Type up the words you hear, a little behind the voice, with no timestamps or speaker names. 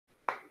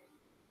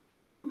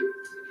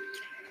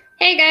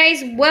Hey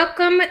guys,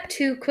 welcome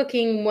to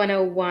Cooking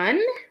 101.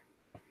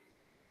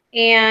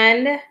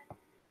 And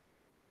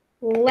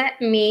let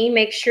me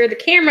make sure the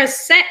camera's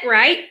set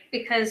right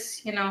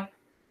because, you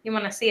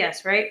want to see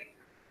us, right?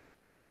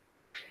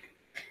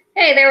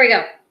 Hey, there we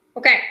go.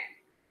 Okay.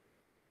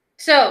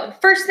 So, the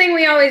first thing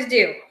we always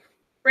do.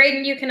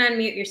 Brayden, you can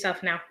unmute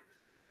yourself now.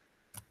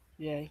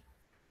 Yay.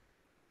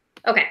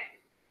 Okay.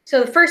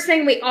 So, the first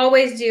thing we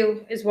always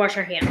do is wash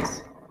our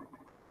hands.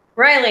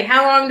 Riley,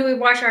 how long do we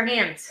wash our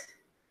hands?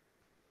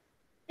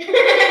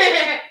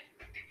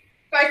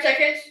 5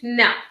 seconds?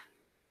 No.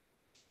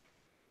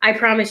 I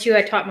promise you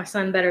I taught my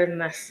son better than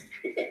this.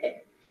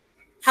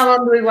 How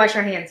long do we wash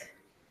our hands?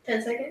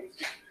 10 seconds?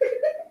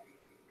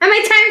 How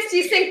many times do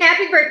you sing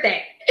happy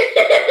birthday?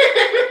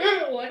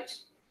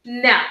 Once.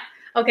 No.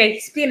 Okay,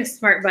 he's being a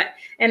smart butt.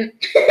 And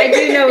I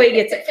do know he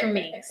gets it from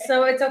me,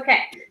 so it's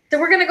okay. So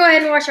we're going to go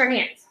ahead and wash our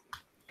hands.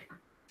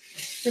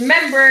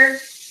 Remember,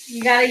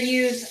 you got to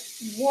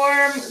use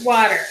warm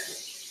water.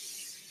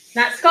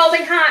 Not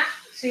scalding hot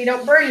so you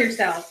don't burn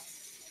yourself,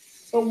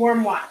 but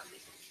warm water.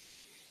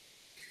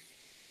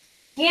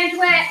 Hands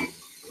wet.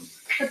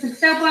 Put some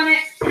soap on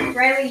it.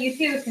 Riley, you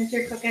too, since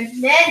you're cooking.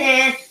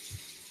 Nah.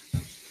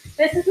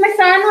 This is my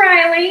son,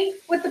 Riley,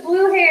 with the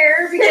blue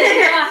hair because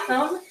he's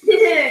awesome.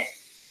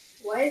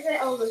 Why is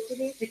it all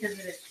listening? Because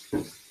it is.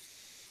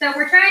 So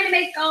we're trying to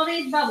make all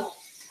these bubbles.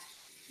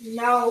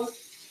 No.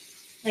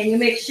 And you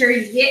make sure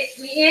you get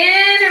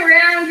in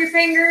around your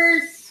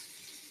fingers.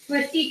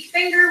 Twist each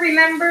finger,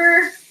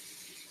 remember.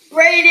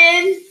 Right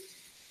in.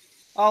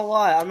 Oh,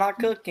 what? I'm not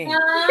cooking. I'm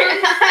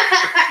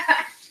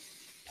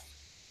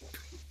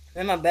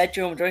in my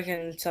bedroom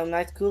drinking some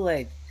nice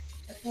Kool-Aid.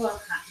 That's a little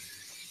hot.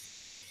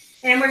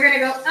 And we're going to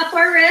go up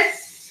our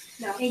wrists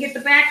and get the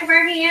back of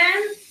our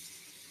hands.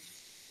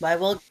 But I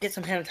will get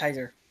some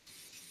sanitizer.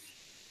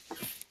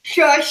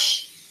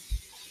 Shush.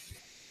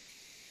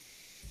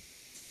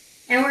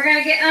 And we're going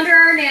to get under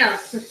our nails.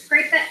 So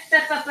scrape that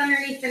stuff up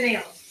underneath the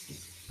nails.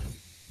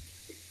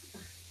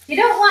 You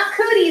don't want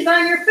cooties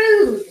on your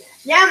food.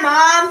 Yeah,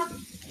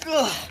 Mom.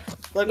 Ugh.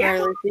 Look, Yeah,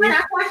 Riley. when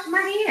I wash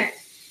my hands.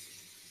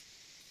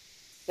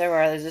 There,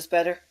 Riley. Is this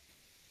better?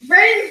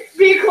 Brayden,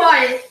 be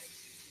quiet.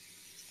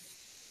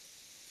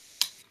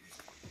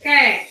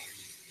 Okay.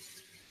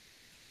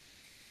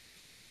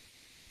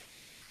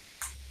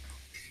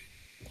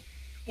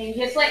 And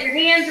just let your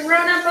hands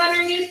run up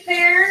underneath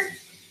there.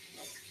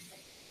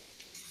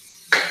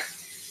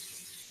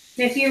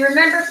 And if you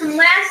remember from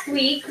last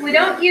week, we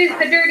don't use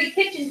the dirty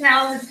kitchen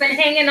towel that's been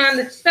hanging on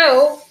the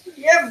stove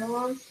Yeah,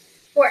 Mom.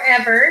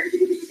 forever.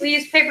 We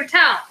use paper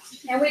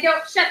towels. And we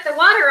don't shut the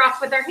water off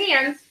with our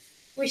hands.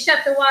 We shut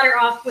the water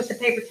off with the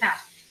paper towel.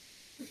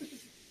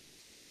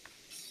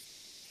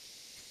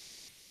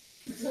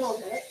 A little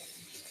bit.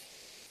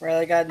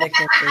 Riley, I got a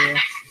nickname for you.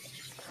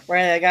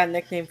 Riley, I got a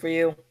nickname for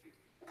you.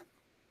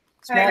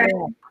 Small All right.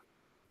 Dan.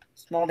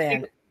 Small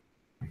Dan.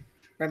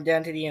 From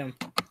down to the M.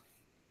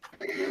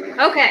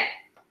 Okay.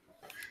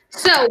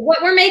 So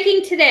what we're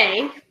making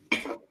today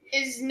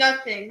Is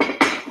nothing.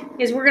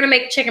 is we're going to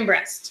make chicken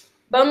breast.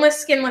 Boneless,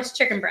 skinless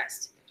chicken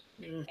breast.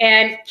 Mm.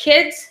 And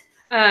kids,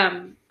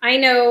 I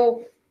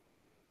know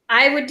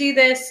I would do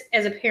this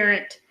as a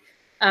parent.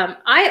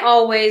 I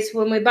always,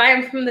 when we buy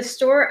them from the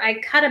store, I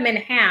cut them in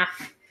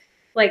half,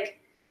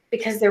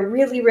 because they're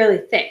really, really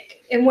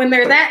thick. And when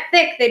they're that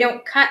thick, they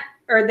don't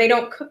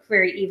cook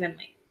very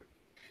evenly.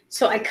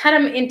 So I cut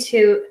them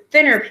into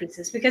thinner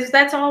pieces because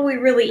that's all we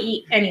really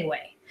eat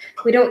anyway.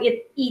 We don't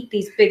eat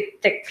these big,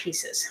 thick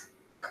pieces.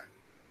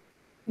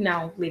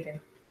 No, leave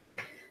him.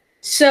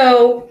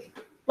 So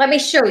let me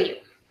show you.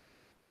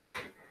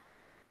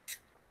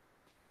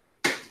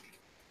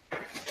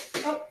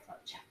 Oh,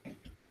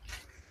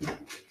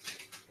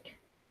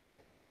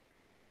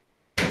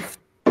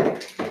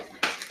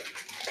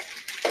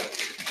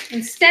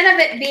 instead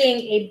of it being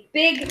a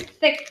big,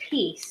 thick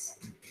piece,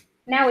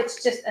 now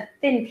it's just a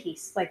thin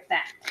piece like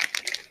that.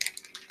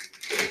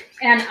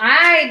 And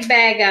I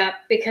bag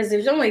up, because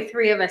there's only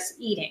 3 of us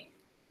eating.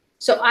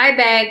 So I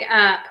bag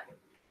up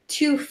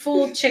 2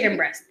 full chicken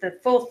breasts. The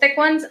full thick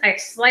ones, I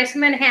slice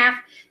them in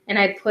half, and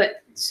I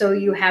so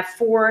you have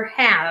 4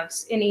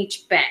 halves in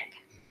each bag.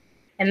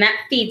 And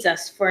that feeds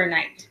us for a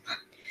night.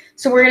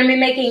 So we're going to be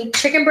making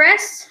chicken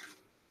breasts.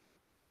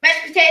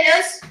 Mashed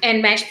potatoes.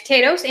 And mashed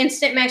potatoes,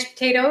 instant mashed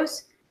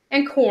potatoes,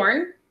 and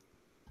corn.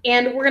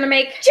 And we're going to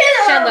make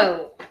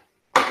Jello.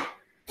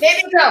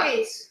 Baby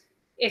cookies.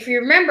 If you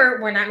remember,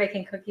 we're not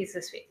making cookies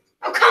this week.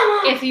 Oh, come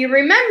on. If you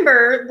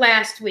remember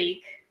last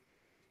week,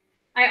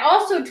 I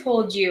also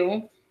told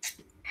you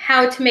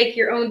how to make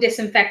your own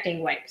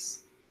disinfecting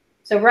wipes.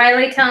 So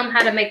Riley, tell them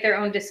how to make their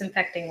own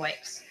disinfecting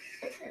wipes.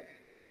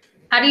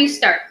 How do you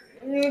start?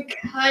 You're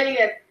cutting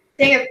a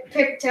thing of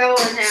paper towel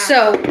in half.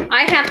 So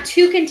I have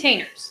 2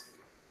 containers.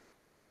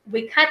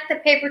 We cut the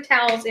paper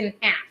towels in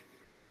half.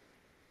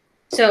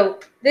 So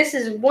this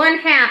is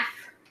 1/2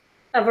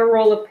 of a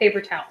roll of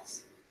paper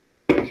towels.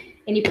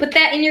 And you put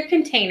that in your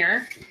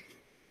container.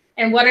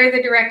 And what are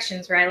the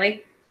directions,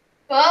 Riley?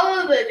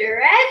 Follow the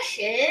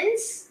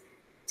directions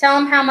Tell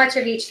them how much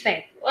of each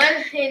thing.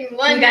 You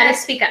gotta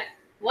speak up.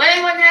 1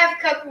 1/2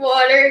 cup of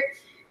water,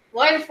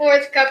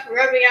 1/4 cup of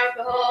rubbing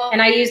alcohol,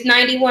 And I use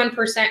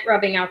 91%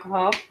 rubbing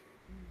alcohol.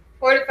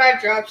 4 to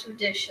 5 drops of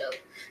dish soap.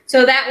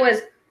 So that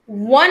was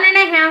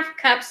 1.5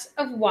 cups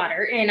of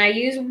water, and I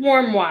use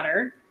warm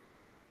water.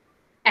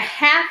 A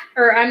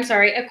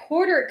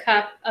 1/4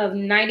 cup of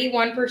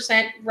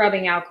 91%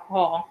 rubbing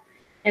alcohol,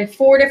 and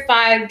 4 to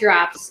 5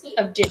 drops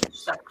of dish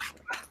soap.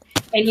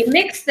 And you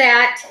mix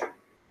that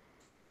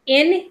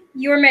in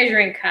your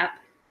measuring cup,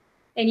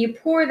 and you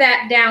pour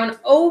that down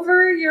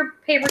over your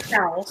paper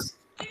towels.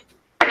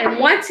 And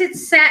once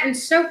it's sat and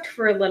soaked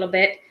for a little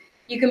bit,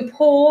 you can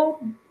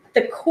pull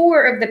the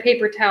core of the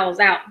paper towels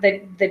out,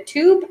 the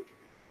tube,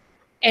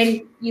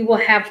 and you will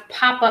have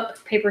pop-up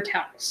paper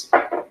towels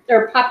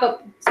or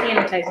pop-up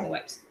sanitizing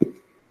wipes.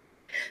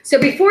 So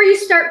before you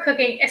start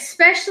cooking,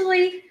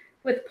 especially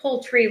with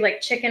poultry like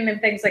chicken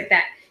and things like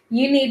that,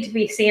 you need to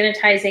be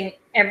sanitizing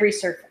every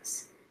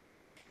surface.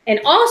 And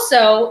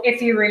also,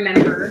 if you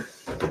remember,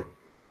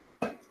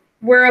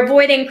 we're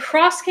avoiding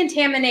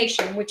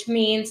cross-contamination, which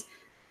means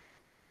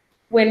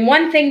when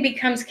one thing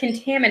becomes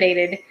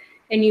contaminated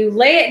and you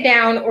lay it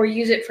down or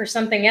use it for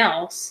something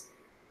else,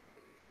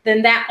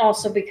 then that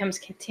also becomes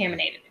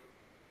contaminated.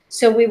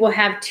 So we will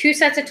have 2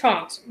 sets of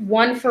tongs,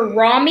 one for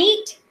raw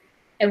meat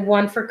and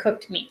one for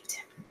cooked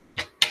meat.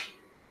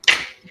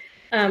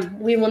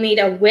 We will need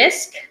a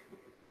whisk.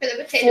 For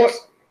the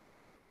potatoes.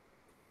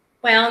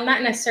 Well,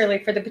 not necessarily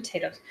for the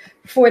potatoes.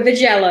 For the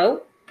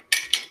Jello.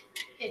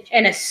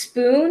 And a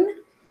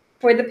spoon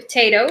for the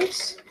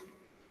potatoes.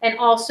 And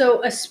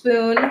also a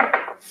spoon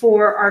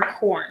for our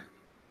corn.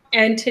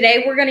 And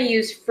today we're going to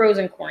use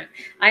frozen corn.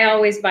 I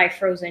always buy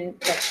frozen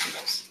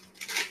vegetables.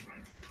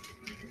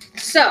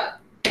 So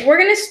we're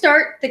going to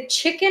start the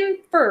chicken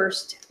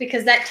first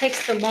because that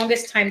takes the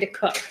longest time to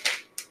cook.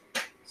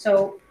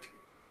 So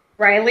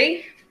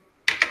Riley,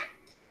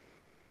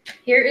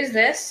 here is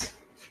this.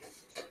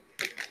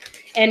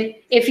 And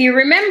if you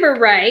remember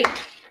right,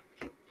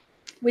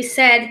 we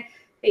said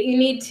that you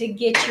need to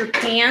get your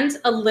pans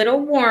a little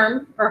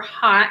warm or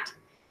hot,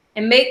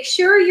 and make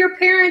sure your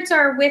parents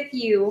are with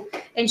you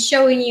and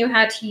showing you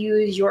how to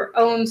use your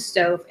own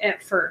stove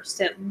at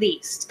first, at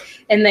least,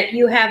 and that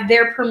you have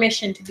their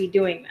permission to be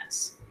doing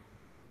this.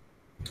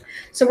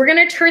 So we're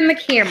going to turn the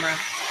camera,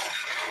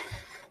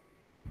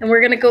 and we're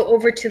going to go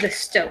over to the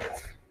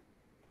stove.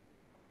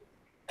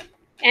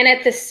 And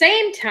at the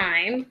same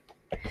time,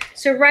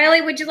 so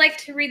Riley, would you like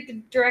to read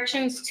the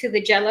directions to the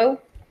Jello?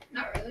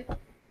 Not really.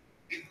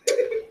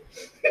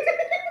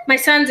 My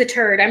son's a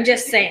turd, I'm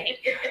just saying.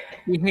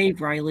 Behave,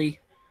 Riley.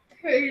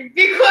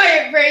 Be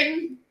quiet,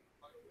 Brayden.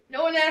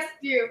 No one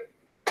asked you.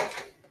 I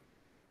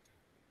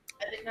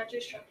did not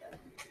just drop that.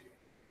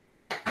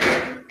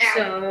 Ow.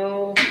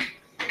 So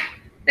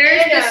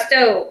there's the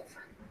stove.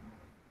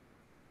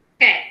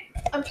 Okay.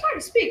 I'm trying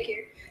to speak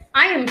here.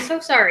 I am so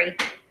sorry.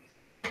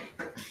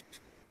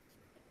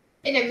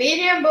 In a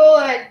medium bowl,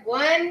 add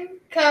 1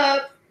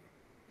 cup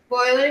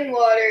boiling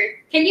water.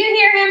 Can you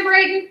hear him,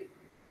 Brayden?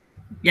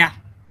 Yeah.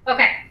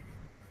 Okay.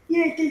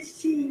 Yeah, I did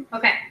see.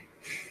 Okay.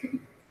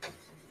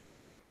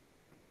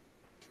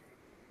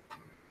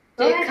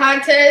 The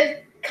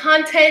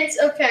contents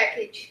of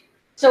package.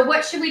 So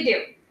what should we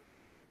do?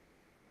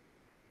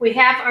 We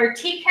have our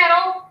tea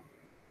kettle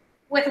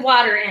with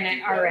water in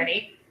it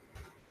already.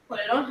 Put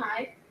it on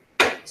high.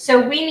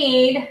 So we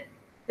need,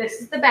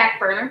 this is the back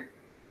burner.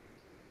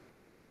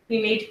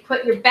 You need to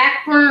put your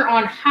back burner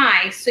on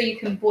high so you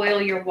can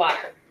boil your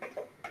water.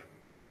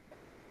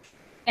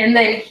 And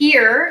then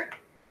here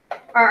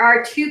are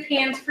our 2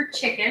 pans for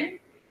chicken.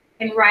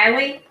 And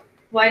Riley,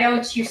 why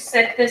don't you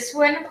set this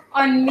one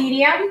on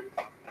medium?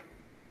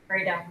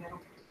 Right down the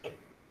middle.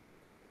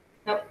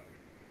 Nope.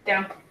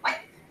 Down.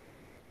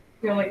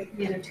 You're only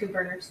using 2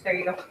 burners. There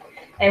you go.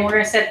 And we're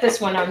going to set this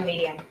one on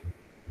medium.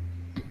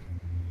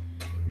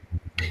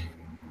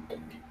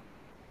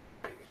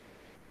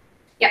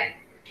 Yep.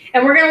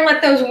 And we're going to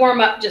let those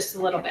warm up just a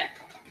little bit.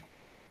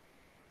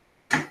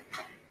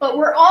 But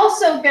we're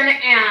also going to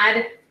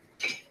add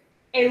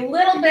a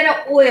little bit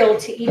of oil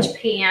to each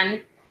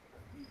pan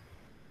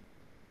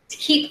to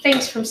keep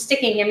things from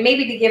sticking and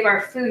maybe to give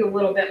our food a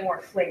little bit more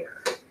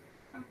flavor.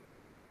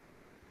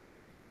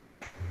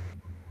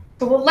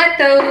 So we'll let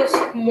those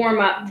warm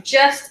up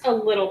just a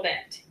little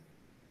bit.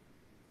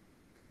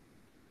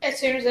 As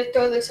soon as I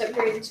throw this at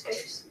Brayden's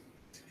face.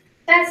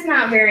 That's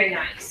not very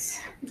nice.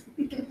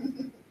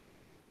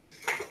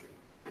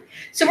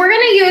 So we're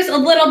going to use a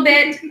little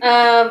bit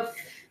of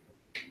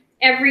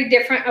every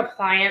different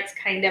appliance,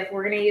 kind of.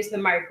 We're going to use the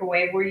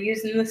microwave. We're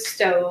using the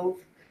stove.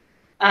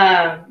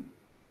 The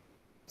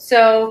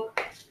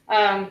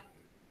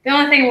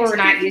only thing we're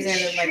not using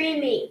is like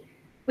streaming.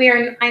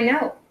 I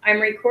know. I'm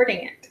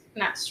recording it,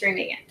 not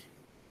streaming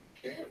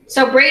it.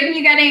 So Brayden,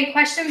 you got any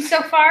questions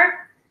so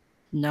far?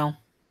 No.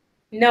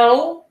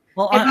 No?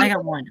 Well, I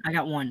got one. Okay.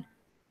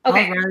 How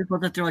is Riley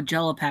supposed to throw a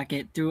Jello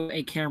packet through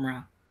a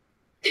camera?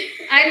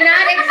 I'm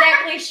not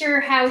exactly sure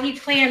how he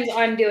plans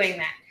on doing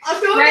that. I'll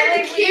throw it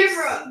at the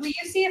camera. Will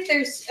you see if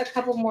there's a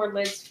couple more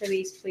lids for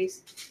these,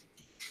 please?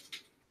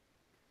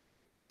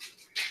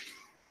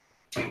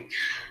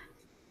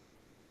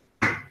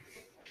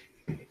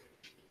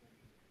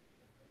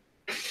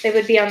 They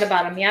would be on the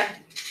bottom, yep.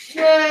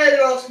 Yeah,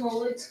 they're all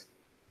small lids.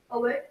 Oh,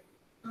 wait.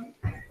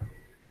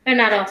 They're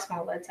not all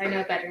small lids. I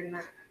know better than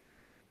that.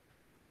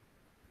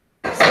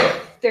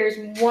 So there's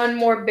one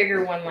more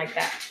bigger one like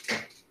that.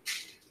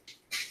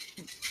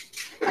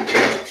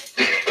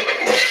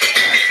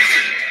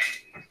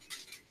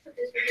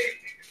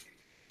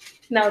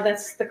 No,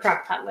 that's the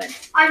crock pot lid.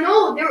 I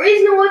know, there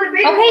is no other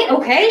big one.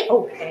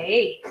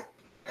 Okay.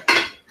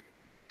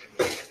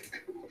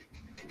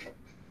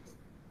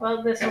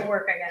 Well, this will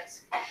work, I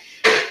guess.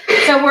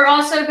 So we're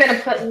also going to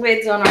put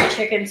lids on our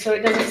chicken so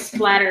it doesn't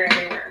splatter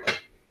everywhere.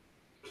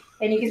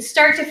 And you can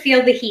start to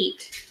feel the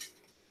heat.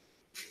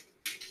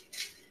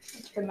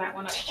 Let's bring that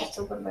one up just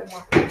a little bit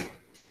more.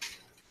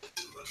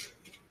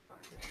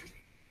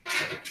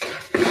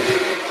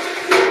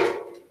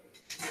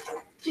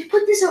 Just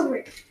put this over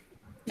it.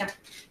 No.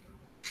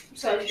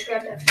 So I just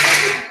grab that.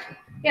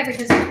 Yeah,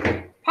 because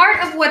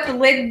part of what the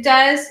lid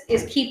does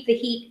is keep the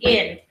heat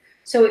in,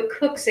 so it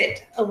cooks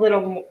it a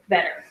little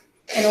better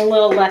in a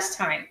little less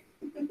time.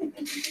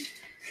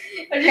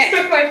 I just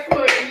took my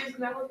foot and just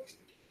now.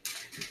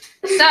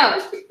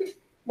 So,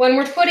 when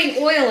we're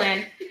putting oil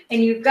in,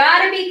 and you've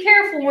got to be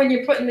careful when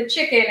you're putting the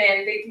chicken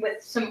in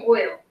with some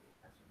oil,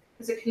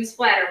 because it can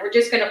splatter. We're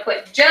just going to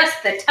put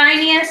just the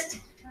tiniest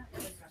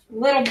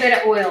little bit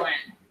of oil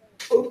in.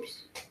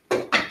 Oops.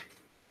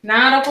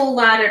 Not a whole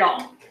lot at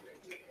all.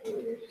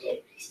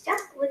 Stop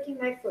licking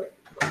my foot.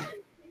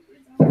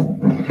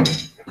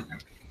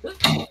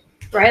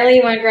 Riley,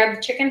 you want to grab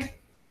the chicken?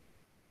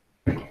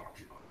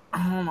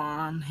 Hold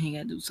on, I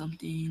gotta do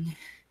something.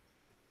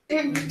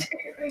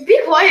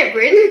 Be quiet,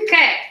 Brayden.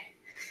 Okay.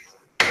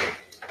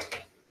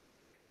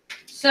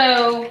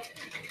 So,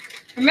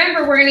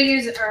 remember, we're going to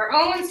use our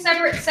own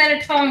separate set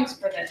of tongs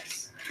for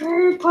this.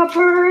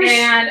 Poppers.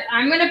 And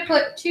I'm going to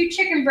put 2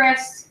 chicken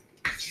breasts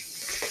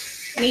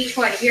in each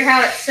one. You hear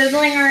how it's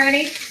sizzling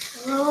already?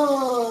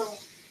 Oh,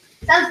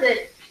 sounds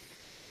good.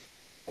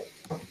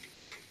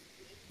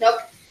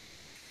 Nope.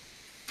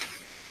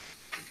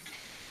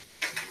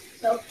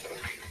 Nope.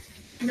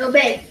 No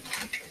bag.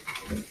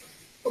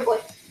 Oh boy.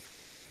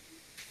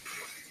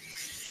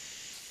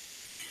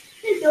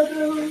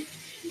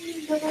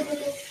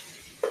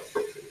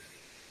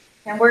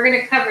 And we're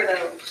going to cover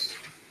those.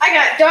 I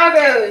got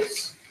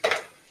doggos.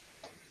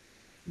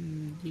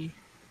 Hey,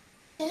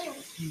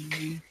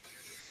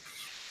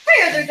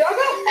 other doggo.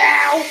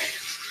 Ow.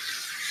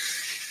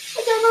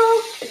 Hi, doggo.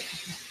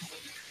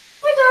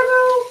 Hi,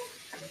 doggo.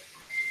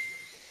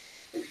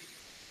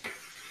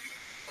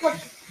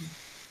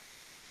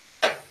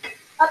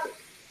 Up.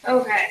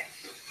 Okay.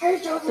 Hi,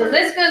 doggo. So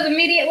this goes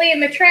immediately in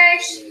the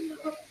trash,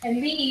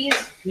 and these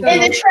go In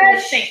the in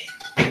trash. sink.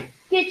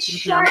 Get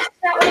sharks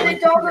out of the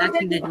doggo. That's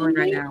what they're doing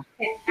right now.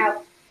 Okay,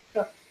 out.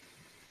 Go.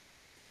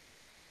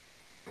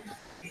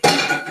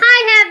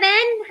 Hi,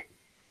 Heaven.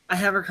 I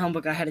have her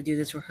Chromebook. I had to do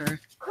this for her.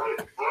 Come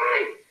on.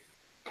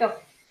 Go.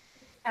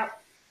 Out.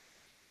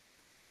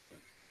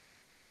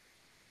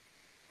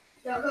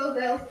 Doggo,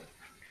 go.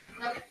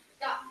 No,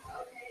 stop.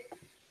 Okay.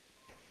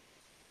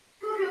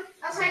 Go.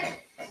 Outside.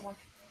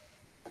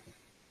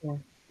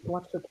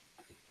 Watch the.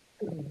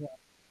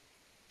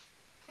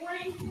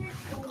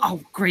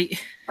 Oh,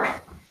 great.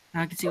 Now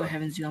I can see what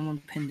Heaven's doing. I'm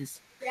gonna pin this.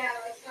 Yeah,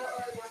 that's not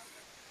what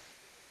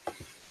I want.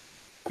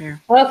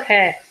 Here.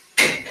 Okay.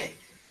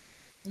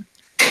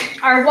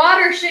 Our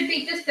water should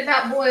be just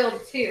about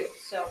boiled too.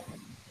 So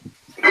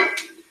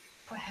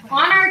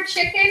on our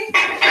chicken,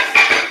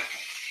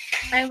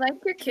 I like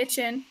your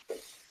kitchen.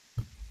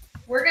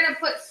 we're gonna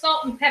put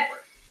salt and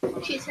pepper.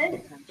 She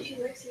said she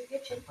likes the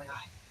kitchen.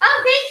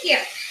 Oh, thank you.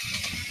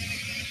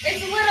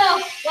 It's a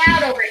little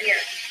loud over here,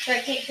 so I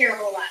can't hear a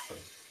whole lot.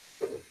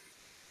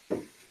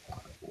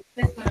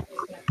 This one is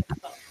gonna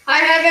put salt. Hi,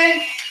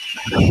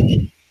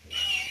 Heaven.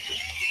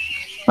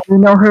 You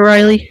know her,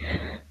 Riley?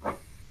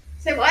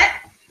 Say what?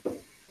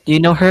 Do you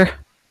know her?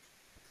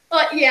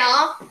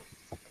 Yeah.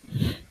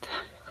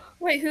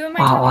 Wait, who am I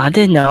Oh, talking I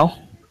didn't know.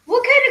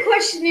 What kind of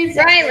question is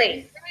that?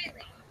 Riley,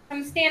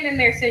 I'm standing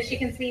there so she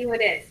can see who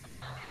it is,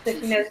 so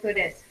she knows who it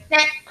is.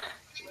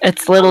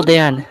 It's Little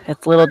Dan.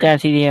 It's Little Dan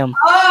TDM.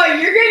 Oh,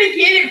 you're gonna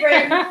get it,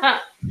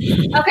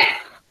 Brayden. Okay.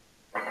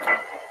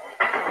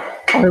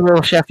 Or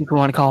Little Chef, if you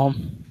want to call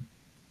him.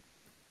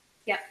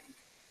 Yep.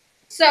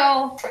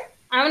 So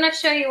I'm gonna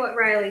show you what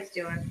Riley's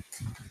doing.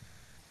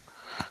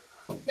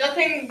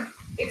 Nothing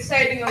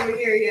exciting over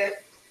here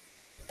yet.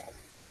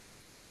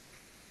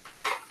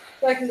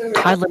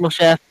 Hi, Little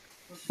Chef.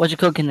 What you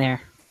cooking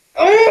there?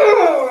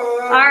 Oh!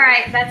 All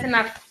right, that's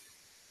enough.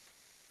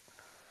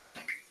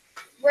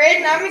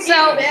 Brayden, I'm gonna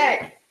So- get you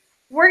back.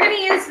 We're gonna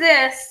use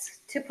this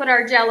to put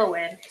our Jello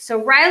in.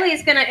 So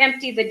Riley's gonna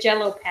empty the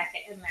Jello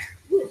packet in there.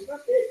 Ooh, it's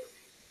not good.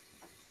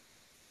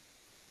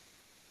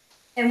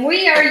 And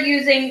we are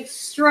using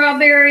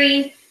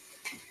strawberry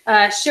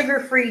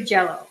sugar-free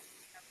Jello.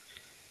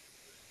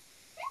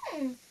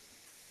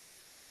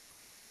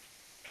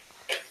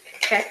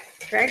 Okay,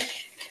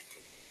 fresh.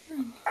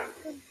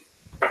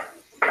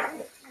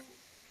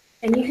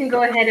 And you can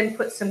go ahead and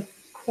put some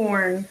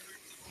corn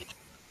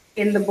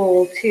in the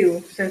bowl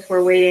too, since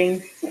we're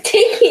waiting.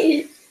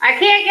 I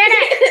can't get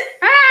it!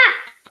 Ah!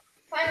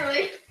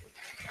 Finally.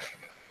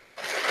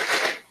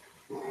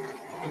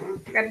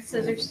 Grab the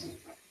scissors.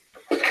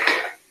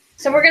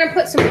 So we're gonna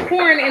put some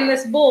corn in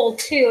this bowl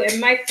too and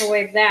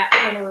microwave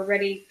that when we're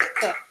ready to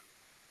cook.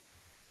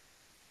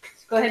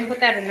 Let's go ahead and put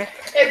that in there.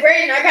 Hey,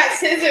 Brayden, I got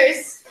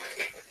scissors.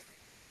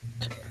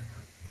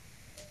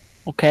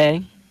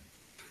 Okay.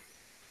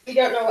 You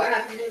don't know what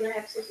happens when I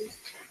have scissors.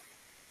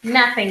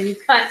 Nothing, you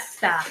cut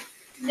stuff.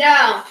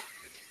 No.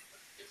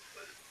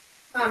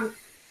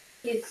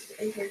 He's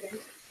in here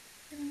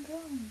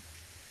again.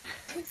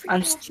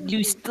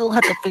 You still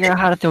have to figure out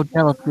how to throw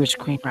Jello through your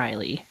screen,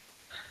 Riley.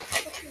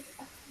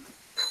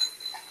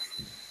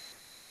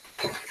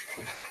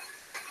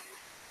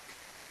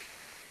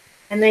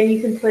 And then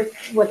you can put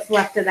what's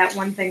left of that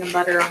one thing of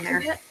butter on there.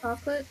 Is that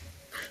chocolate?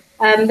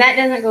 That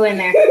doesn't go in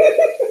there.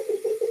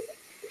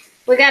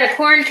 We got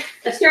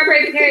a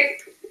strawberry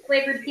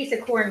flavored piece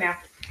of corn now.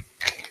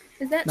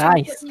 Is that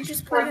Nice. chocolate you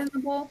just put in the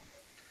bowl?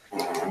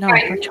 No,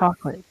 Right. for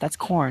chocolate. That's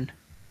corn.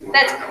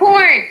 That's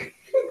corn.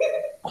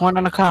 Corn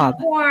on a cob.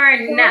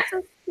 Corn. Well, that's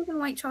freaking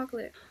white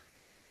chocolate.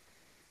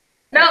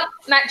 No,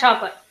 not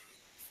chocolate.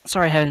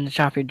 Sorry, having to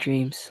chop your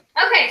dreams.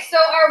 Okay, so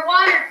our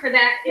water for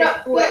that is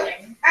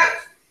boiling. Ouch.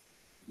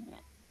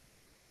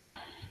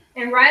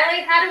 And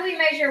Riley, how do we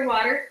measure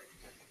water?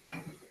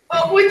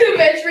 Oh, with the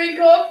measuring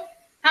cup?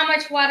 How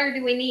much water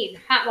do we need?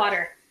 Hot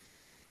water.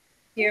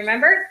 Do you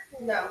remember?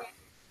 No.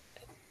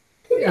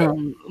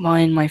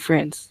 Mine, my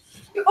friends.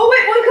 Oh,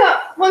 wait, 1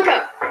 cup. 1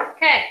 cup.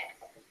 Okay.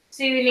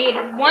 So you need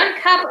 1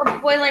 cup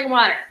of boiling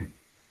water.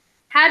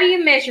 How do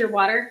you measure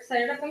water?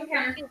 Set it up on the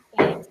counter.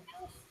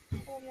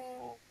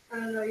 I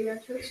don't know, you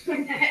have to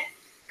explain that.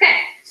 Okay,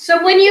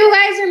 so when you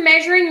guys are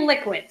measuring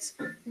liquids,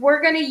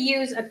 we're going to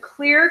use a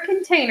clear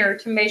container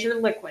to measure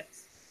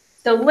liquids.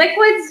 So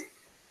liquids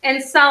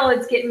and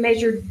solids get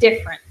measured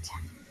different.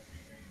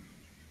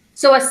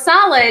 So a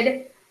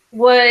solid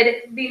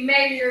would be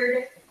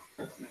measured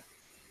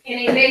in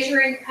a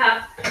measuring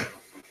cup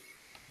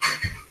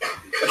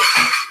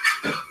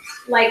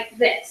like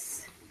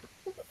this.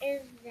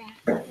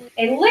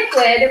 A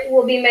liquid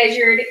will be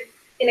measured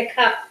in a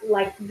cup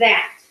like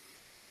that.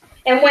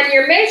 And when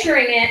you're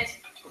measuring it,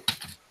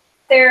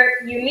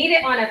 you need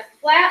it on a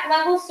flat,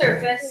 level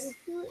surface.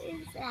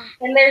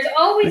 And there's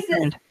always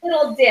this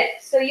little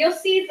dip. So you'll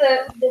see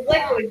the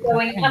liquid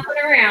going up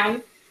and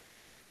around.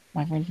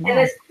 My friend's And mom.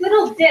 this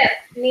little dip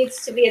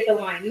needs to be at the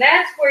line.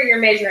 That's where you're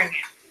measuring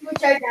it.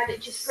 Which I got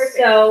it just perfect.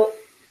 So,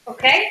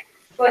 okay,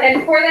 go ahead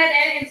and pour that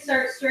in and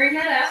start stirring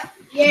that up.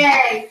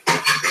 Yay.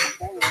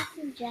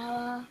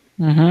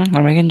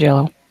 I'm making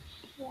Jello.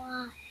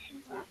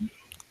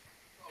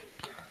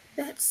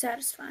 That's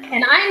satisfying.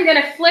 And I'm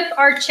going to flip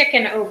our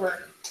chicken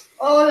over.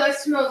 Oh, that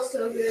smells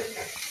so good.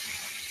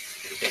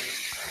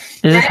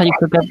 Is this how you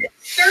cook?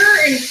 Stir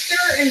and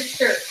stir and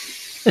stir.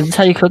 Is this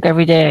how you cook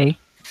every day?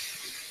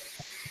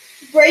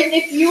 Brayden,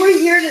 if you were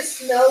here to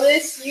smell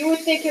this, you would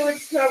think it would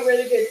smell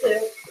really good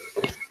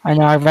too. I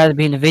know. I'd rather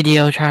be in the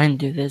video trying to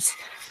do this.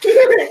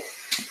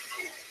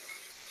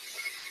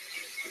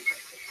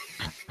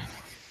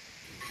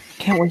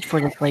 Can't wait for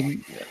this. Like,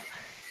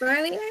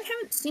 Riley, I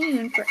haven't seen you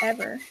in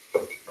forever.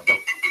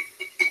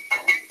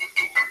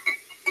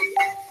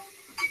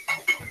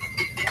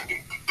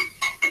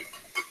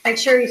 Make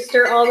sure you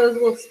stir all those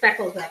little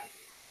speckles up.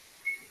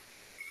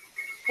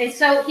 And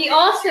so he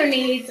also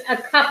needs a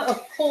cup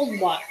of cold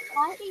water.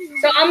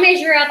 So I'll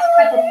measure out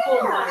the cup of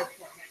cold water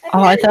for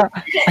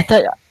him.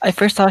 oh, I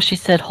first thought she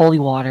said holy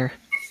water.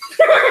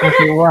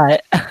 Okay,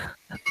 what?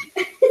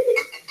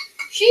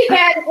 She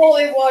had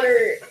holy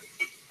water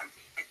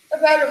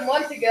about a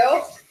month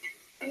ago.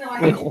 No,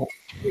 I Wait,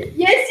 didn't.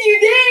 Yes, you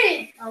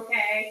did.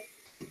 Okay.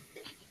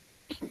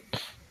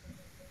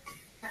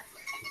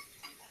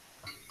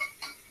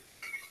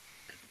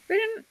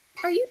 Brayden,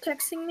 are you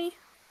texting me?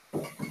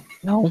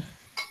 no,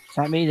 it's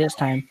not me this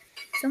time.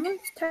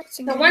 Someone's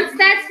texting So me. once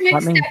that's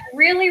mixed me. up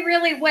really,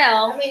 really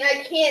well, I mean,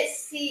 I can't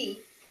see.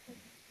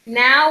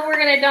 now we're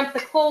going to dump the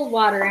cold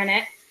water in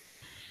it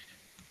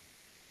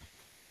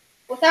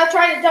Without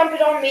trying to dump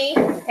it on me.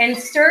 and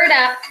stir it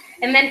up.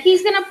 And then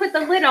he's going to put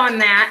the lid on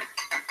that,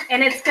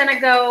 and it's going to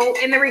go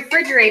in the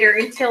refrigerator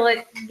until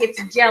it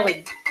gets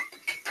jelly.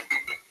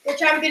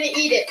 Which I'm gonna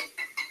eat it.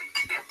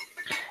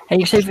 Hey,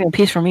 you're saving a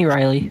piece for me,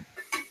 Riley.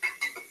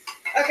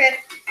 Okay.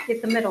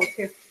 Get the middle,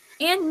 too.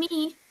 And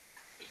me.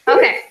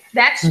 Okay,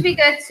 that should be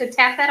good. So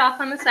tap that off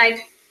on the side.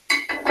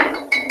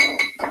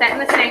 Put that in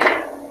the sink.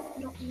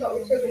 No,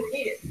 we're still gonna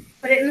eat it.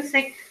 Put it in the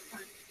sink.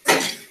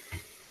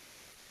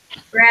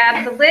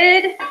 Grab the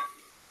lid.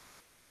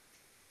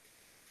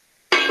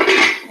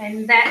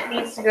 And that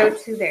needs to go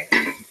to there.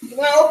 You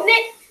wanna open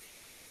it?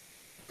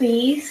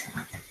 Please.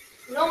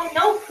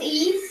 No,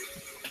 please.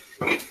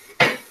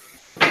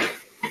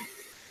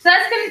 So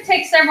that's going to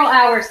take several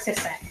hours to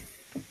set.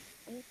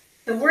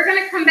 So we're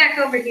going to come back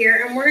over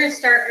here and we're going to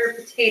start our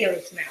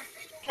potatoes now.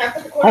 Can I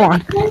put the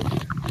Hold corn?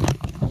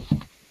 on.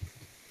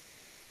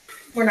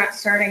 We're not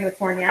starting the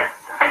corn yet.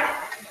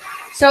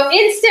 So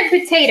instant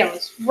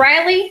potatoes.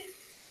 Riley,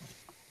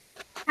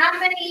 how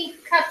many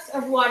cups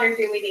of water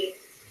do we need?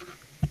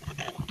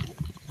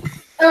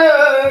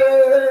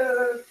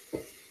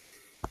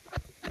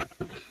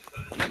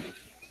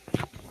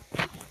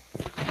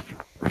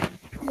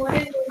 What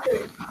is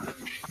it?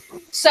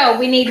 So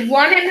we need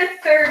 1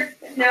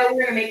 1/3. No,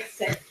 we're gonna make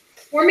 6.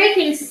 We're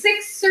making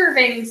 6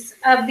 servings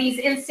of these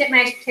instant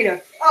mashed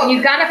potatoes. Oh, And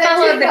you've got to then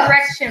follow 2 the cups.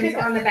 directions 2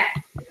 cups. on the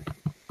back.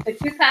 So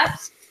 2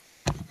 cups.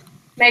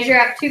 Measure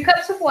out 2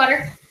 cups of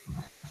water.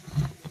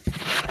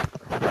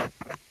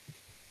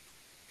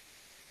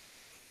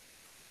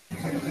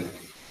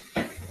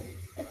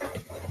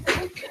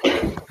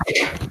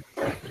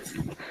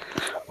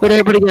 Where'd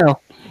everybody go?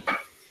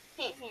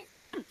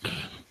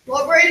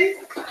 What, Braden?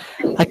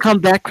 I come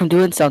back from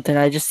doing something.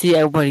 I just see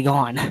everybody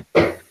gone.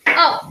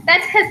 Oh,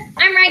 that's because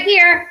I'm right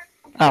here.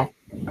 Oh.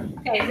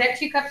 Okay, is that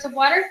 2 cups of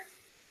water?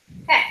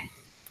 Okay.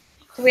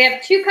 So we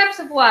have 2 cups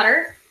of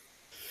water.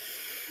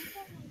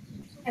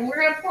 And we're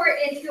going to pour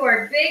it into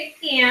our big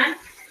pan.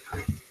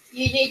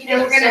 You need to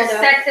And we're get going to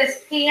soda. set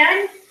this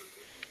pan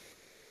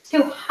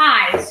to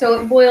high so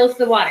it boils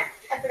the water.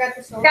 I forgot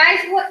the soda. Guys,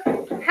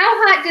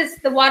 how hot does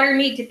the water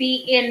need to be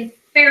in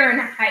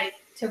Fahrenheit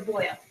to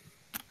boil?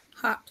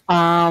 Hot.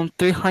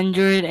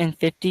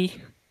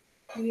 350,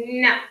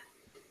 No.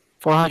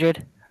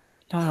 400.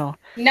 Don't know.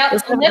 No,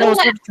 Let's a little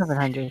less.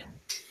 700.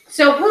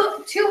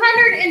 So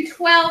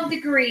 212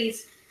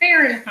 degrees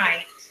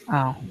Fahrenheit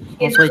Oh,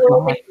 is that's way the too high.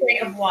 boiling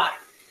point of water.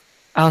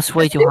 I was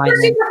way too Super, high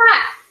then. super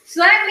hot.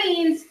 So that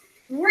means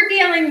we're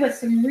dealing with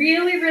some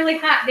really, really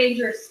hot,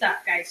 dangerous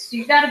stuff, guys. So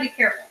you've got to be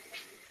careful.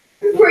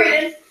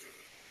 Braden.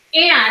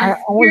 And I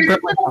always here's a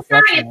burp little myself,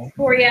 that's science why.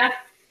 for you.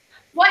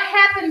 What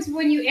happens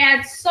when you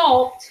add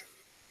salt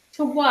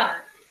to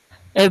water?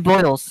 It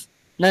boils.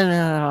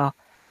 No.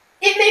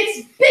 It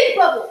makes big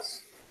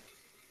bubbles.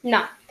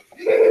 No.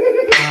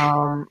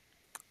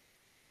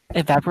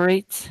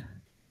 Evaporates.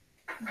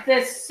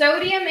 The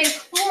sodium and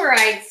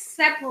chloride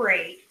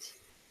separate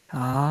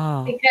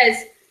Oh. because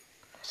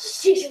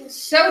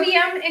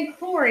sodium and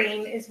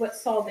chlorine is what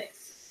salt is.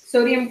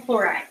 Sodium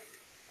chloride.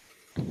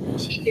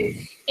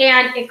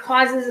 And it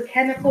causes a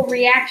chemical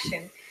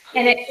reaction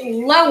and it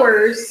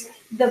lowers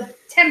the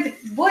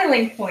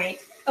boiling point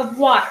of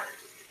water.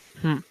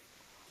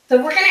 So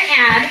we're going to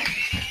add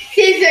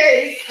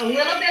Scissors. a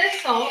little bit of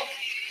salt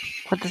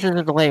Put the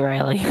scissors away,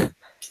 Riley. and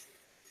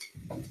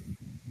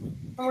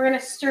we're going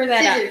to stir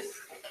that up.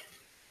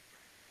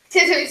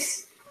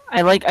 Scissors.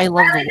 I love Riley,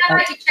 how the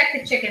about you check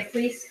the chicken,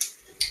 please?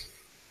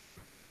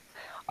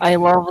 I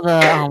love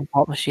the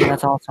salt machine.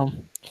 That's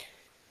awesome.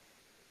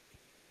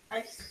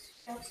 I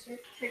shall start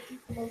taking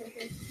from over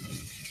here.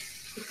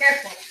 Be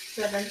careful,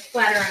 so it doesn't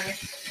splatter on you.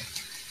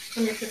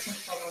 Let me put some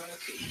salt on it.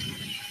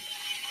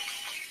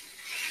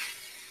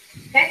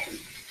 Okay?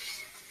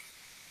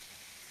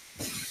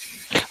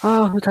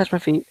 Oh, who touched my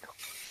feet?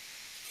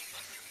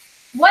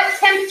 What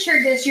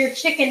temperature does your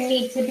chicken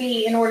need to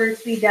be in order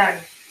to be done?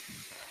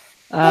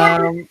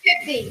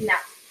 450. No.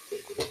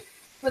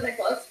 Was that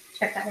close?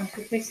 Check that one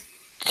too, please.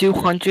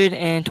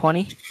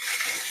 220.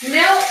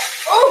 No.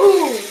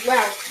 Oh,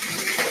 wow.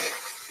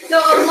 So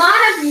a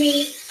lot of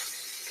meat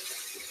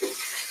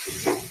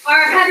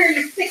are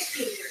 160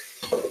 degrees.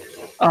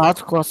 Oh,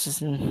 that's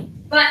closest.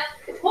 But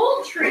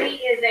poultry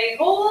is a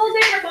whole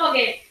different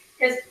ballgame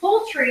because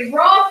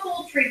raw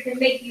poultry can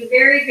make you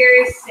very,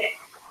 very sick.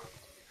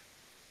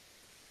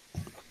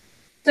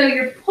 So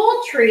your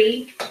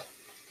poultry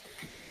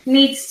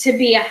needs to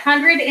be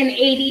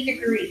 180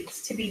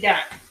 degrees to be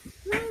done.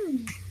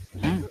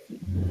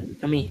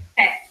 Me.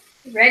 Okay,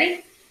 you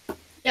ready?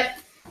 Yep.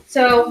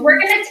 So we're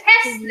going to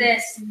test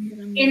this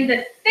in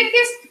the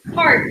thickest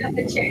part of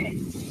the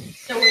chicken.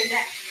 So where's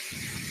that?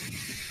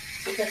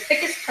 The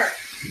thickest part.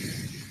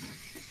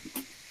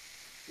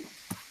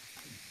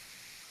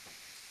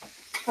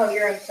 Oh,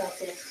 you're on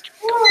Celsius.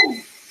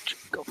 Woo.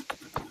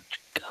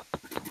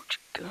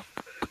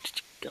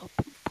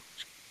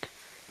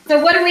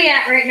 So what are we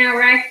at right now,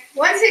 Ryan?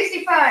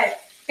 165.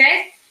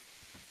 Okay.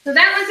 So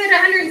that one's at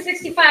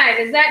 165.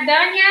 Is that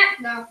done yet?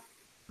 No.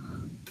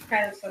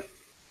 Try this one.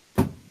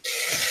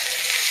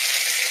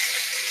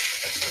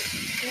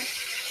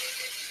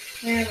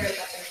 Yeah, right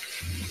about there.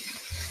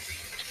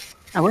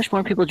 I wish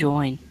more people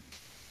join.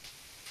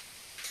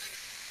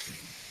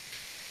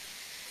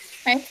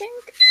 I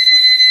think.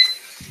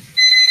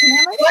 Can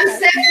I like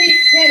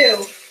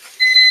 172.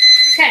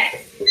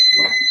 Okay.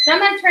 So I'm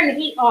going to turn the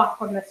heat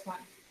off on this one.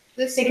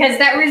 This Because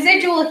that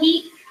residual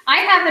heat, I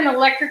have an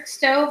electric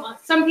stove.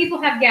 Some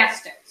people have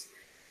gas stoves.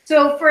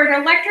 So for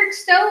an electric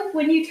stove,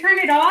 when you turn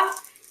it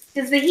off,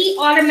 does the heat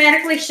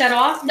automatically shut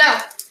off? No.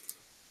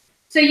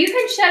 So you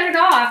can shut it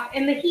off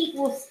and the heat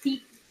will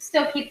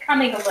still keep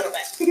coming a little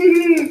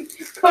bit.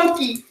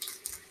 Pokey.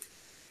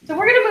 So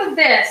we're going to move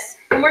this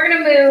and we're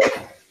going to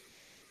move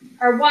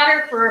our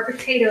water for our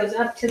potatoes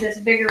up to this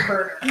bigger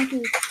burner.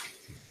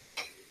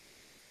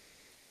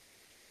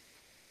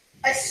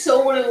 I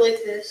so want to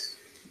lick this.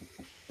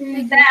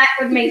 That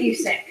would make you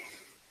sick.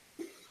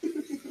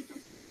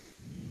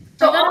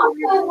 So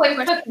also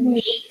when cooking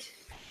meat,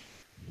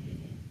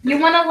 you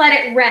want to let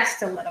it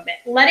rest a little bit.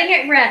 Letting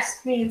it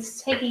rest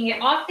means taking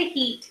it off the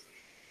heat,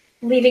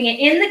 leaving it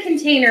in the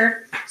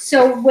container,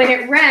 so when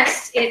it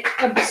rests, it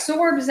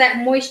absorbs that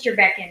moisture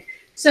back in.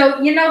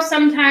 So, you know,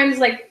 sometimes,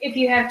 like, if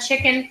you have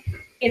chicken,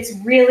 it's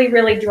really,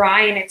 really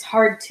dry and it's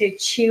hard to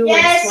chew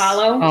and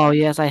swallow. Oh,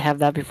 yes, I have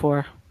that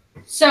before.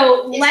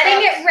 So,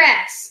 letting it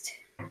rest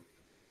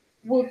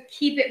will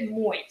keep it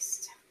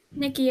moist.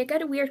 Nikki, I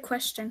got a weird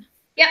question.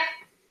 Yep.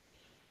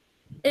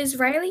 Is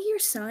Riley your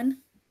son?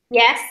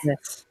 Yes.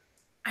 Yes.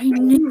 I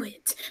knew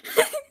it.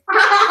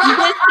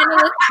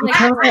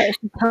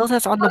 She tells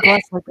us on the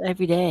bus like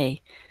every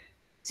day.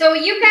 So,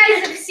 you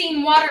guys have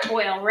seen water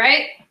boil,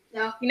 right?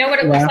 No. You know what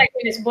it looks like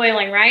when it's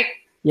boiling, right?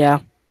 Yeah.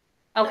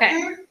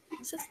 Okay.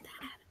 What's that?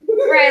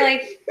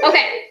 Riley.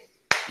 Okay.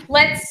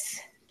 Let's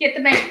get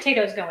the mashed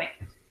potatoes going.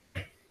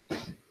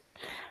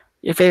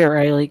 Your favorite,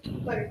 Riley.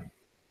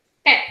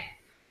 Okay.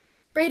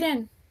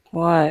 Brayden,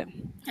 What?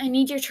 I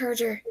need your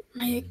charger.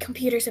 My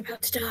computer's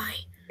about to die.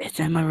 It's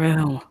in my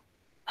room.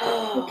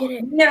 Oh, Go get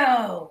it.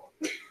 no.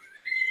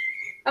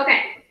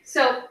 Okay.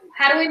 So,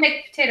 how do we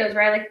make potatoes,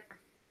 Riley?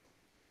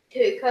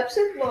 2 cups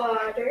of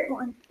water.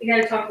 You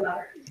gotta talk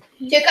louder.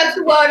 2 cups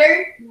of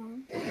water.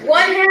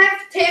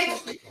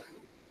 1/2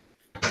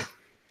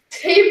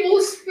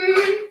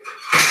 tablespoon.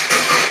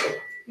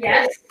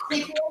 Yes.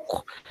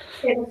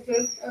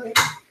 Tablespoon. Okay.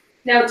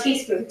 No,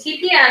 teaspoon.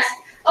 TPS.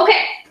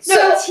 Okay. So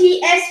So,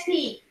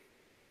 TSP.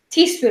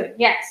 teaspoon.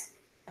 Yes.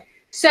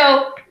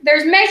 So,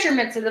 there's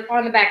measurements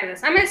on the back of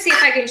this. I'm going to see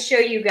if I can show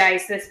you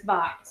guys this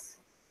box.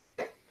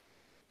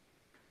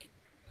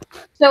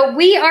 So,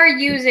 we are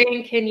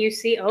using, can you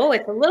see? Oh,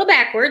 it's a little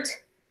backwards.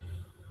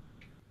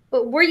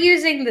 But we're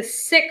using the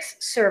 6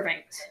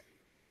 servings.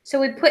 So,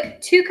 we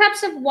put 2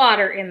 cups of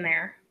water in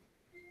there.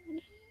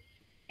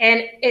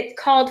 And it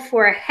called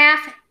for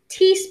 1/2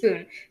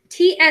 teaspoon.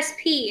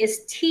 TSP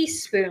is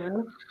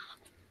teaspoon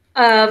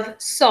of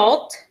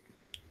salt,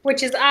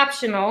 which is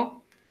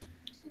optional.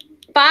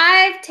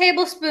 5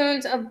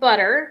 tablespoons of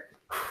butter.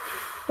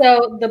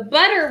 So the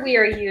butter we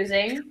are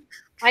using,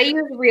 I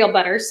use real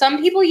butter.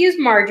 Some people use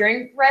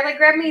margarine. Riley,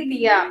 grab me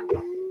the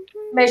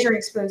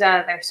measuring spoons out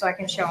of there so I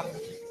can show them.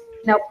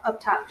 Nope, up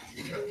top.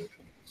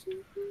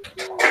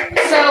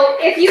 So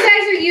if you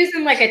guys are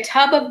using like a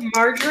tub of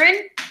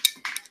margarine,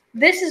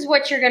 this is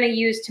what you're going to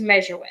use to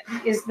measure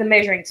with, is the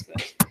measuring spoon.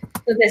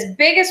 So this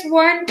biggest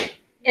one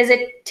is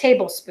a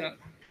tablespoon.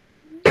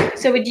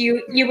 So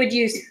you would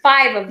use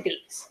 5 of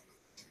these.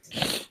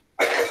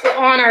 So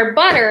on our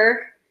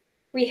butter,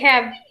 we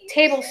have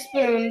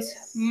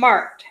tablespoons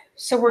marked.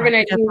 So we're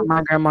going to use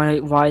My grandma.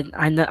 Why?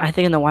 I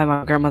think I know why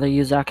my grandmother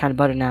used that kind of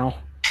butter now.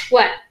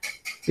 what?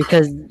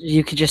 Because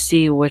you could just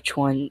see which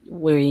one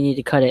where you need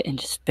to cut it and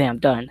just bam,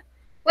 done.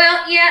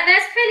 Well, yeah,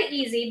 that's kind of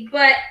easy,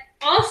 but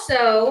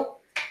also,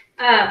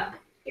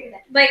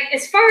 like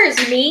as far as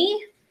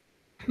me,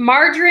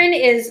 margarine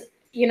is,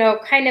 you know,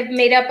 kind of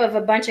made up of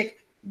a bunch of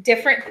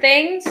different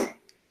things.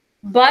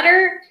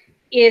 Butter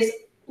is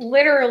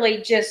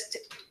literally just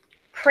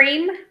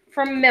cream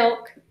from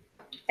milk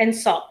and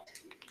salt.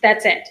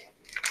 That's it.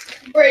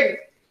 Brayden,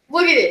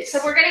 look at this. So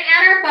we're going to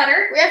add our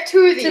butter We have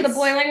 2 of these. to the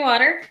boiling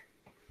water.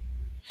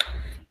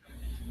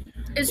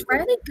 Is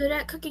Riley good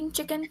at cooking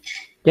chicken?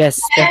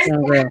 Yes,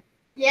 definitely.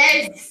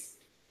 Yes.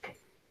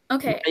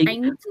 Okay, I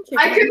need some chicken.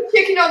 I cook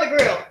chicken on the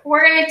grill.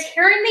 We're going to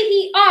turn the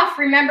heat off,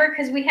 remember,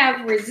 because we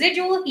have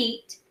residual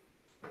heat.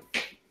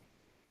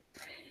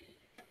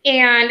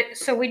 And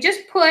so we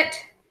just put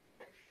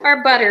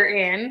our butter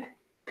in.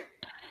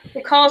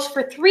 It calls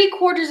for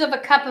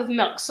 3/4 cup of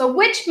milk. So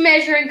which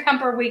measuring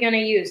cup are we going to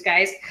use,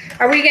 guys?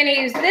 Are we going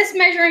to use this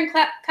measuring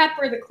cup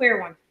or the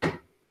clear one?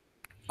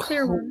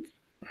 Clear one.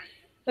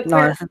 The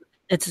clear No,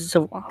 it's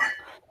so.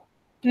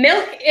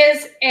 Milk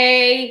is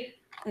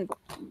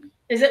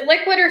is it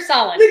liquid or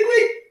solid?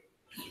 Liquid.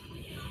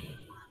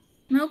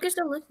 Milk is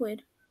a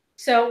liquid.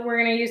 So we're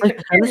going to use the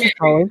Like, clear this is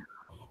measuring. solid.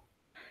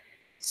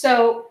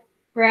 So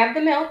grab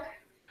the milk,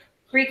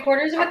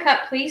 3/4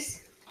 cup, please.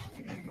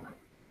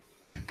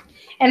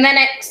 And then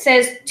it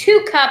says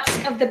 2 cups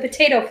of the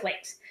potato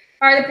flakes.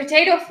 Are the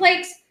potato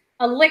flakes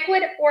a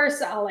liquid or a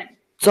solid?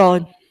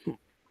 Solid.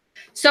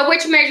 So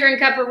which measuring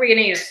cup are we going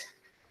to use?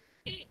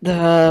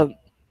 The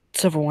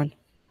silver one.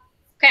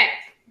 Okay.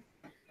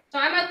 So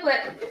I'm going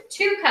to put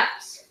 2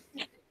 cups.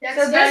 That's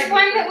So this not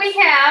one that we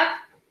have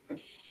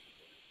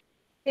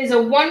is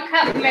a 1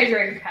 cup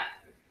measuring cup.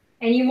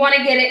 And you want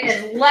to get it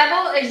as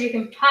level as you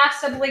can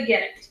possibly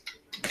get it.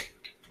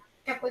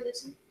 Can I put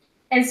this in?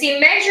 And see,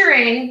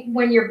 measuring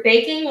when you're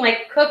baking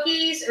like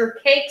cookies or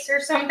cakes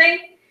or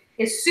something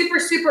is super,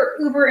 super,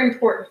 uber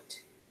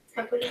important.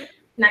 Can I put it in?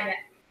 Not yet.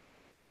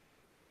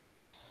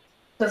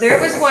 So there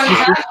was 1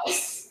 cup.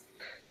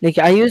 Like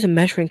I use a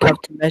measuring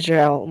cup to measure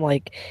out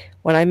like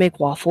when I make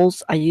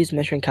waffles. I use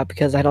measuring cup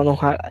because I don't know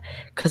how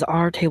because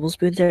our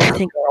tablespoons and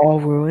everything are all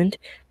ruined.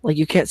 Like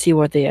you can't see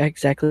what they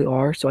exactly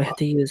are, so I have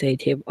to use a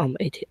table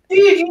Dude,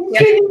 you Yep.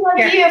 gave me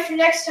an idea for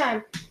next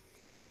time.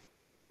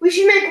 We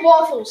should make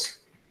waffles.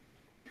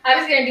 I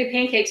was gonna do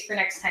pancakes for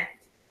next time.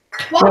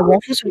 Yeah,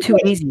 waffles are too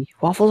easy.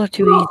 Waffles are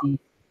too easy.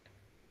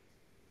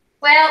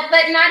 Well,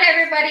 but not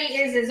everybody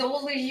is as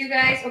old as you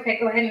guys. Okay,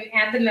 go ahead and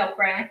add the milk,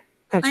 Ryan.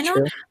 That's I know.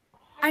 true.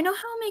 I know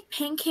how to make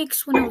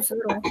pancakes when I was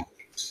little.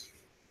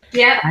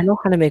 Yep. I know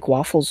how to make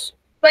waffles.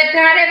 But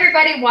not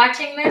everybody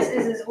watching this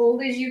is as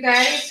old as you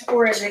guys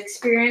or as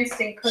experienced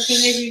in cooking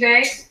as you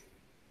guys.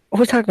 What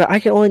are we talking about?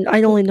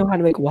 I only know how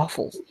to make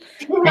waffles.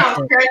 No, That's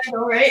it. correct,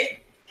 right?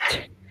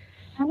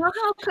 I know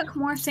how to cook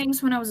more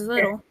things when I was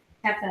little.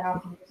 Tap that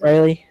off.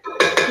 Riley,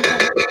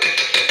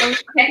 I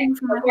was cooking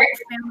for my whole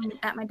family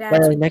at my dad's.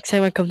 Riley, next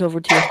time I come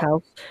over to your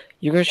house,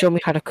 you're gonna show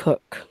me how to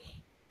cook.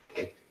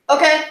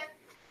 Okay.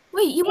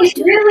 Wait, you want He's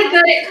to do really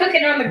good at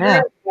cooking on the Yeah.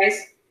 grill,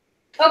 guys.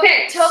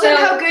 Okay, Tell so them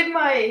how good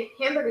my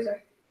hamburgers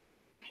are.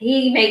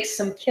 he makes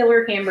some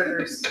killer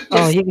hamburgers.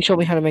 Oh, you can show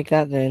me how to make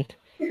that then.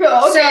 Okay.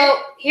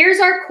 So here's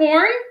our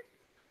corn.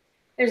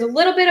 There's a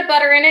little bit of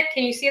butter in it.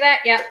 Can you see that?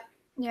 Yep.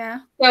 Yeah.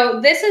 So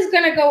this is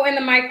going to go in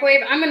the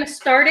microwave. I'm going to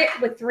start it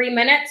with 3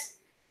 minutes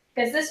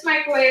because this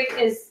microwave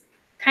is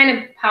kind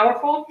of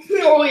powerful.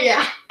 Oh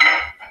yeah.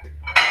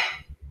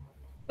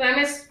 But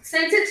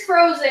since it's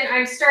frozen,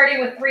 I'm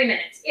starting with 3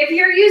 minutes. If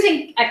you're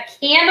using a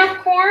can of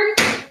corn,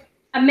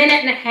 1.5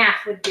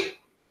 minutes would do.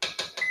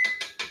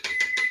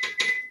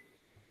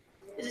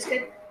 Is this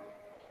good?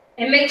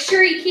 And make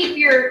sure you keep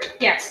your,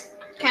 yes,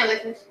 Kind of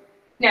like this.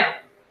 no.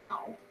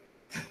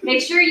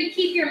 Make sure you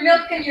keep your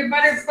milk and your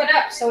butter put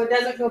up so it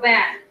doesn't go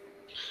bad.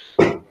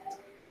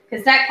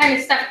 Because that kind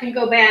of stuff can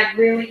go bad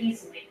really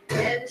easily.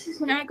 Yeah, this is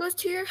When I go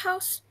to your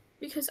house,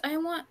 because I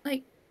want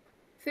like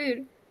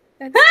food.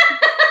 That's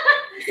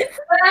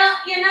Well,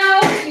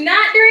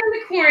 not during the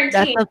That's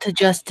quarantine. up to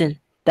Justin.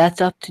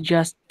 That's up to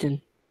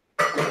Justin.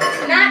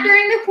 Not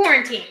during the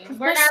quarantine.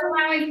 We're not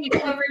allowing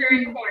people over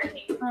during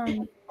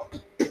quarantine.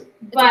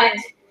 But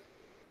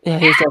Yeah,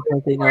 he's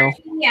definitely no.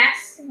 quarantine,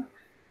 yes.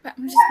 But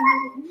I'm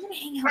gonna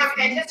hang out with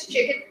okay. you. That's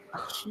chicken.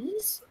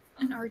 She's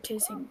an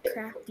artist and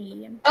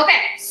crafty and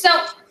Okay, so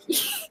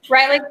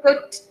Riley, go.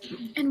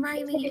 and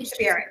Riley is Should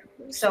be all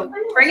right. So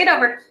bring it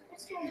over.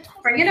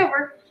 Bring it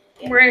over.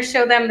 We're going to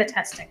show them the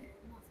testing.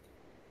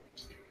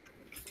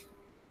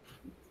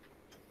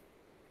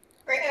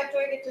 Right after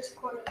I get this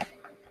corner.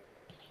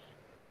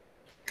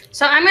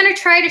 So I'm going to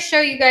try to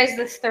show you guys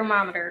this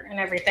thermometer and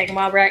everything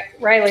while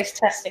Riley's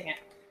testing it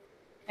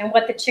and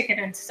what the chicken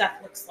and stuff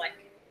looks like.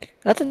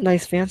 That's a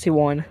nice fancy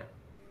one.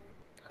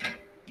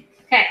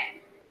 Okay.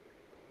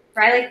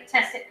 Riley,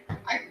 test it.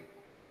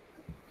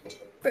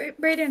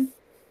 Brayden,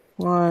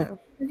 What?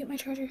 look at my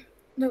charger.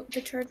 No, the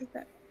charger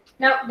back.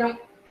 No, don't.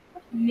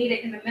 You need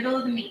it in the middle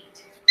of the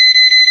meat.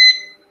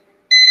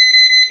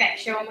 Okay,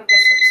 show them what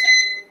this looks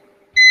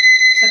like.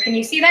 So can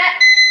you see that?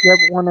 Yep,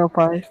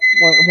 105. Actually,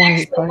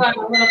 185. a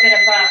little bit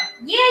above.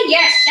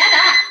 Yeah, shut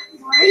up.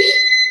 Right?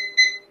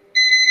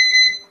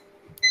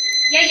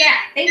 Yeah,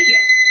 thank you.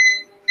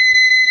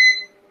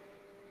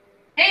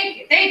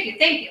 Thank you.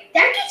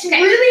 That gets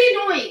Okay. really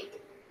annoying.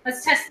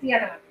 Let's test the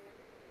other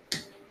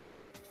one.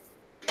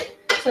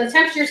 So the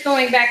temperature's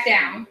going back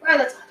down. Wow,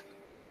 that's hot.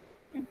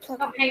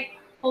 Oh, hey,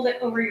 hold it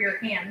over your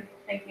hand.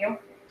 Thank you.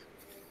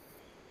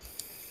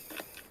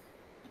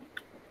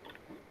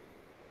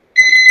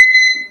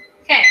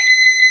 Okay.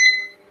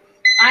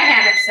 I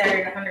have it set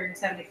at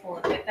 174,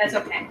 but that's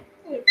okay.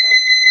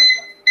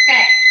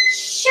 Okay.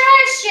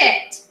 Shush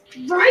it!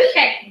 Right?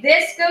 Okay,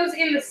 this goes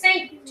in the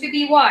sink to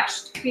be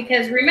washed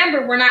because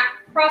remember, we're not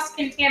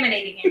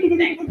cross-contaminating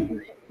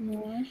anything.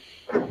 No.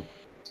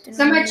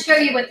 So I'm going to show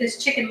you what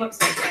this chicken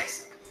looks like,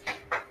 guys.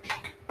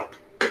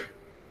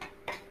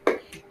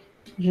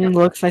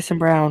 Looks nice and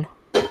brown.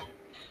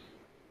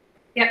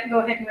 Yep, go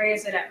ahead and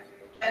raise it up.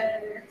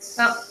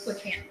 Oh, we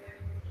can't.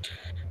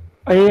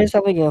 Are you guys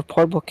having a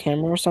portable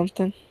camera or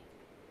something?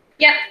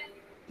 Yep.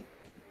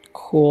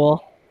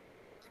 Cool.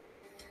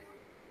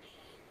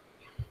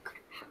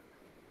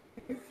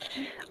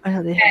 I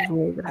know they have a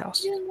really good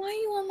house. Then why are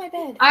you on my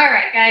bed? All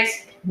right,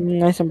 guys.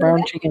 Nice and brown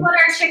This is chicken. what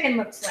our chicken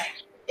looks like.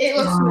 It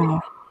looks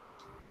Oh,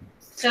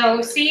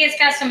 So, see, it's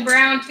got some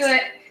brown to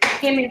it.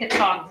 Give me the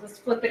tongs. Let's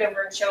flip it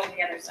over and show them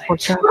the other side. pork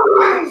chop.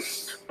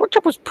 Pork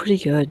chop was pretty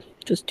good.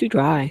 Just too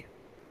dry.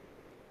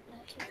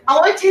 I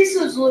want to taste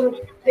those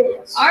little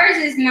bits. Ours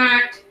is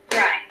not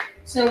dry.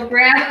 So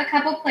grab a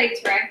couple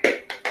plates,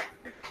 right?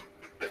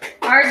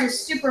 Ours is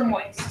super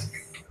moist.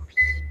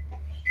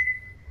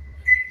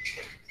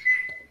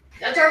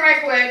 That's our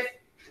microwave.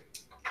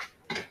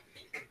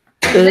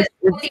 This is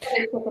what the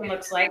other chicken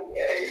looks like.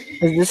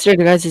 Is this your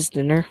guys'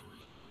 dinner?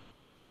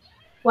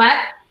 What?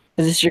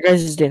 Is this your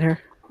guys' dinner?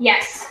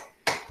 Yes.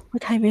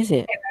 What time is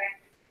it?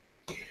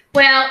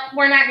 Well,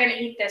 we're not going to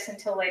eat this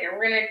until later.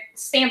 We're going to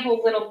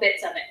sample little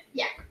bits of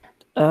it.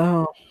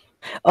 Oh.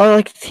 Oh,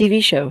 like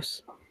TV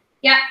shows.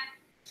 Yeah.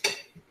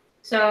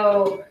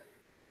 So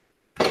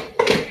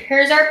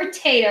here's our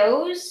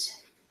potatoes.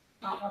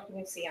 I don't know if you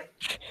can see them.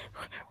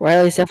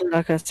 Riley's definitely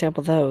not gonna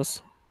sample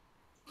those.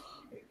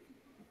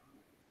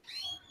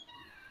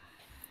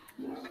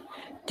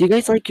 Do you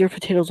guys like your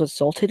potatoes with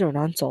salted or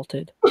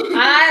non-salted?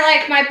 I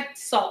like my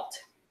salt.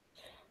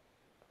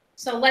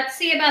 So let's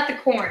see about the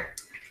corn.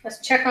 Let's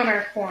check on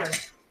our corn.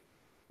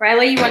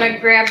 Riley, you want to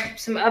grab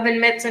some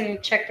oven mitts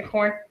and check the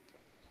corn?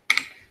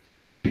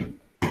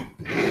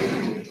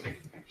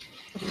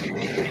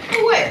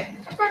 Oh wait,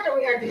 I forgot that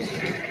we had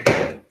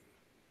these.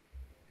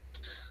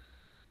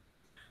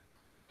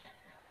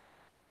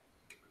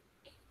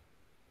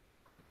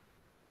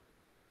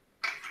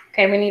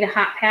 Okay, we need a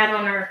hot pad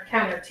on our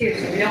counter too,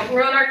 so we don't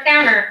ruin our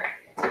counter.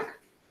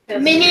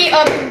 Mini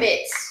oven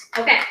mitts.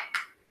 Okay.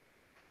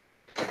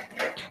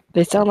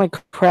 They sound like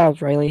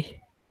crabs,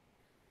 Riley.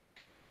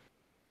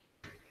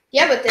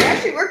 Yeah, but they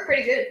actually work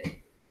pretty good.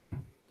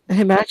 And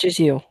it matches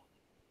you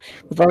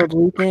with all the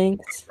blue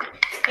things.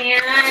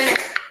 And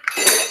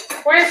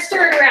we're gonna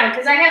stir it around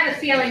because I have a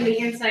feeling the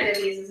inside of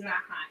these is not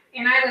hot,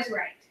 and I was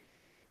right.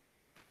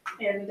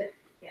 And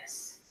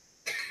yes.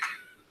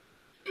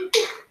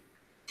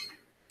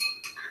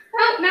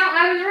 Oh no,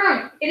 I was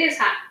wrong. It is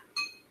hot.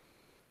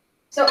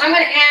 So I'm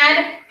gonna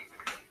add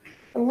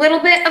a little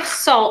bit of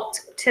salt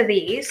to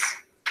these.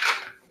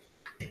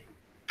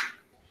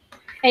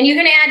 And you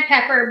can add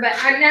pepper, but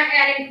I'm not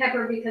adding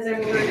pepper because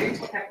I'm allergic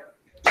to pepper.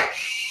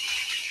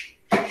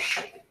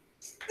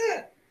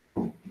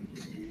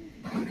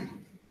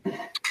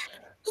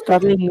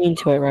 Stop being mean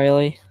to it,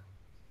 Riley.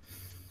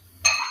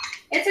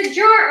 It's a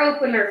jar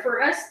opener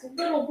for us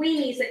little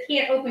weenies that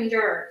can't open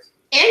jars.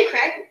 And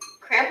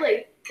crab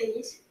leg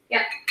thingies.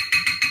 Yep.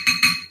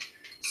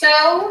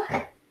 So,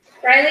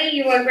 Riley,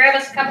 you want to grab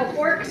us a couple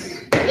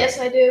forks? Yes,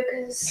 I do,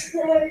 because I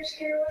just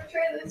kind of want to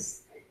try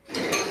this.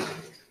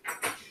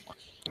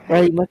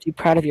 Riley, you must be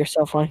proud of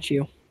yourself, aren't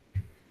you?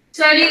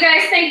 So, do you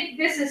guys think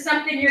this is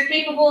something you're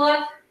capable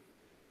of?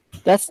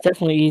 That's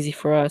definitely easy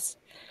for us.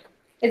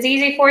 It's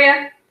easy for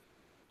you?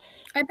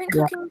 I've been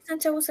cooking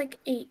since I was like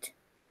 8.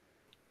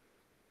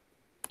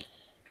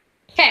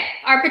 Okay,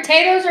 our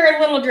potatoes are a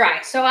little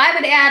dry, so I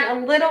would add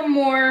a little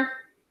more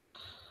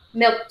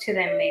milk to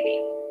them,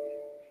 maybe.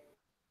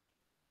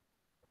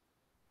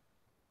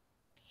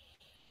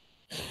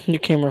 Your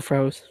camera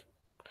froze.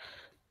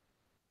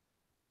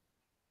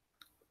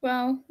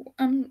 Wow,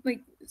 I'm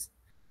like,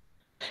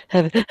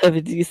 Heaven,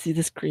 do you see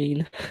the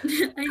screen?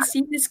 I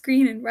see the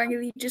screen and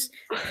Riley just.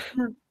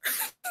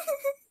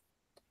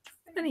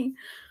 Funny.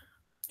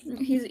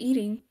 He's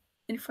eating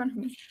in front of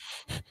me.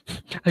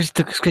 I just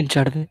took a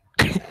screenshot of it.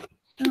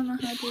 I don't know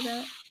how to do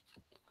that.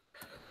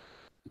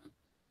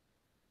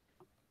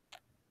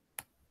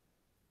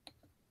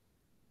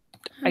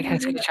 I got a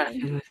screenshot of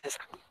you with this.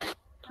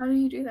 How do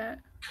you do that?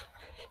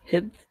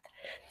 Hit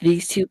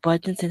these two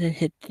buttons and then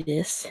hit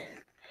this.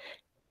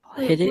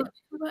 Wait, Hit it.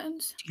 what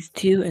buttons? These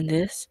two and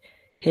this.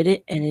 Hit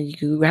it and then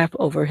you wrap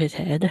over his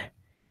head.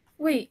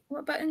 Wait,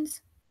 what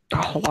buttons? Oh,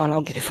 hold on,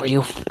 I'll get it for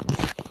you.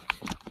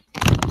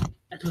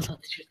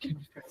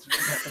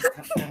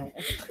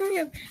 Hurry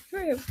up,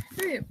 hurry up,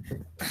 hurry up.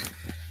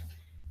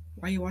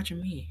 Why are you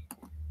watching me?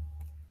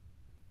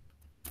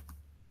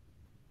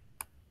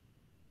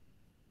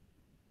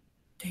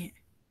 Dang it.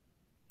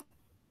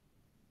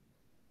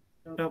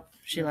 Nope,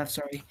 she left,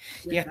 sorry.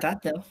 You got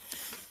that though.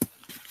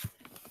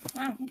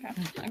 Wow, okay.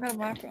 I got a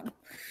black one.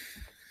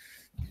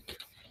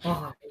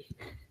 Oh.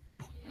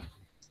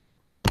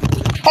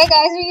 Hey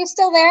guys, are you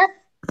still there?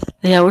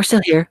 Yeah, we're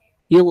still here.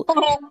 You.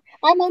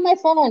 I'm on my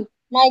phone.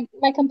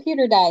 My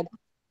computer died.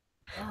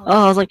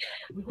 Oh, I was like,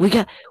 we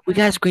got a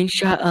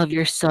screenshot of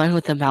your son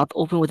with the mouth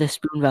open with a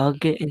spoon while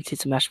get into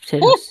some mashed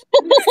potatoes.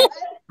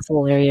 It's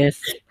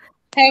hilarious.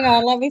 Hang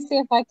on, let me see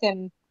if I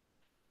can.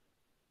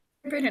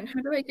 Brayden,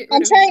 how do I get rid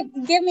I'm of trying.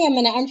 Give me a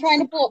minute. I'm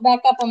trying to pull it back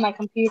up on my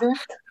computer.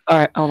 All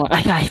right, hold on.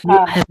 That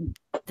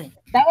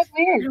was I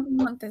weird. don't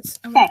want this.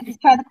 I Okay, want let's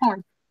try the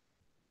corn.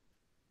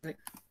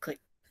 Click.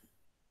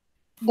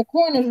 The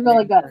corn is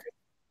really good.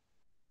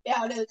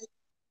 Yeah, it is.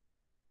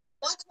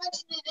 That's what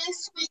it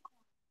is, sweet.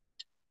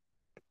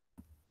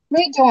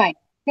 Rejoin.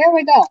 Here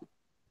we go.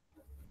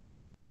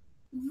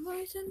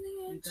 Where's in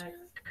the answer?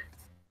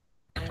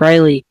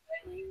 Riley.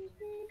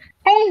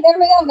 Hey, there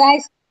we go,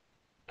 guys.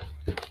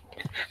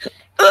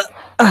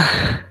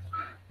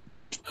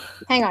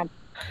 Hang on.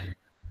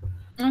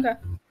 Okay.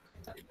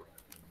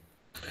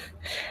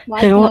 Why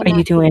Hey, can what I are you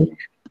not- doing?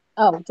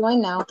 Oh,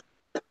 join now.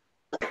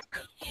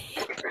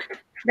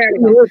 There we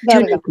go.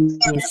 There we go.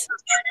 Yes.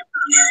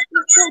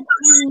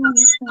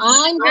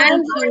 I'm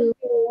going to.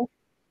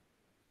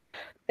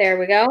 There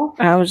we go.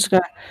 I'm just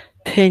gonna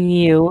pin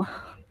you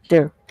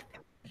there.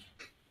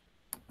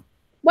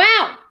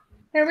 Wow.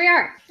 There we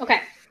are.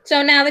 Okay.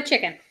 So now the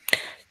chicken.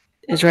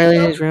 Is Riley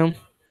in his room?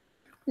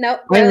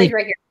 Nope. Riley. Riley's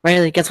right here.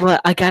 Riley, guess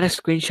what? I got a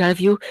screenshot of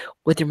you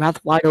with your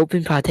mouth wide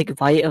open, trying to take a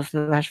bite of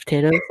the mashed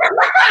potatoes.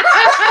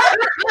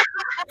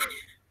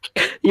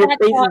 Your That's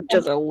face is awesome.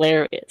 just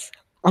hilarious.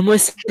 I'm gonna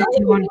send it to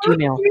you on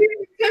Gmail.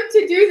 Come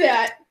to do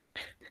that.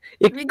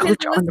 It Because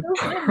glitched it was on the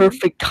so funny.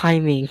 perfect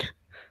timing.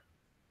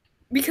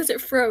 Because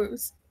it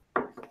froze.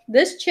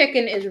 This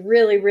chicken is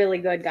really, really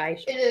good,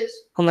 guys. It is.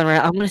 Hold on, right?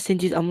 I'm gonna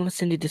send you the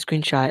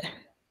screenshot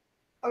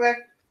Okay.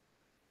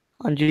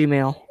 on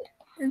Gmail.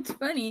 It's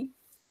funny.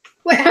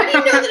 Wait, how do you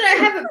know that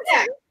I have it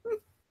back?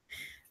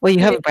 Wait,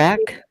 you have it back?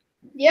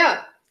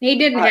 Yeah. He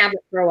didn't have it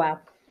for a while.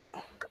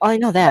 Oh, I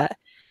know that.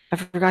 I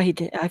forgot he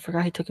did. I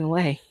forgot he took it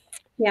away.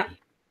 So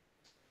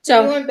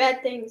So, doing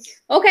bad things.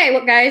 okay,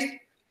 well, guys,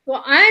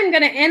 well, I'm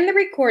going to end the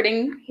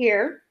recording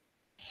here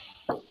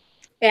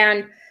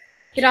and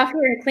get off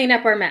here and clean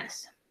up our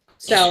mess.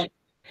 So,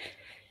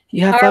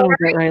 You have fun with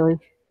it, Riley.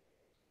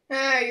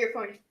 Ah, you're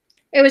funny.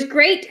 it was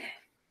great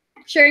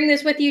sharing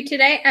this with you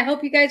today. I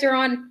hope you guys are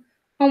on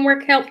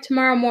homework help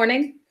tomorrow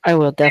morning. I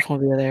will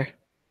definitely be there.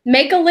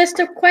 Make a list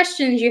of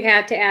questions you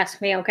have to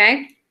ask me,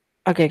 okay?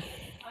 Okay.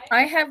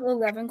 I have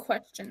 11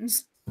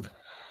 questions.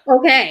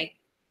 Okay.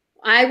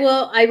 I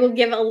will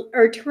give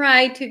or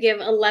try to give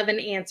 11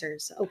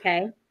 answers,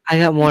 okay? I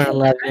got more than I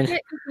 11.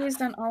 get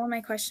confused on all of my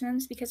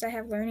questions because I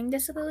have learning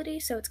disability,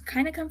 so it's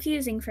kind of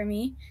confusing for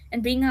me.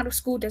 And being out of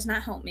school does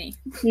not help me.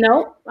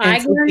 No, I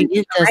And sleeping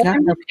in does I not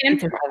help you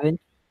understand. either, Evan.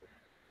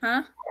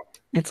 Huh?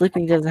 And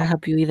sleeping doesn't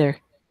help you either.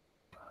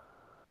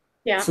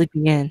 Yeah.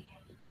 Sleeping in.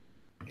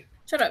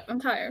 Shut up. I'm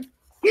tired.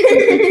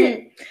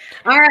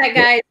 All right,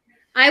 guys.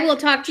 I will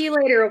talk to you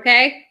later,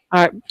 okay?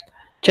 All right.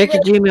 Check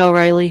your Gmail,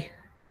 Riley.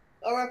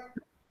 Okay.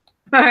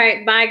 All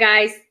right. Bye,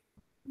 guys.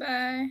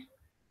 Bye.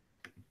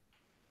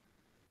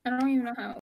 I don't even know how.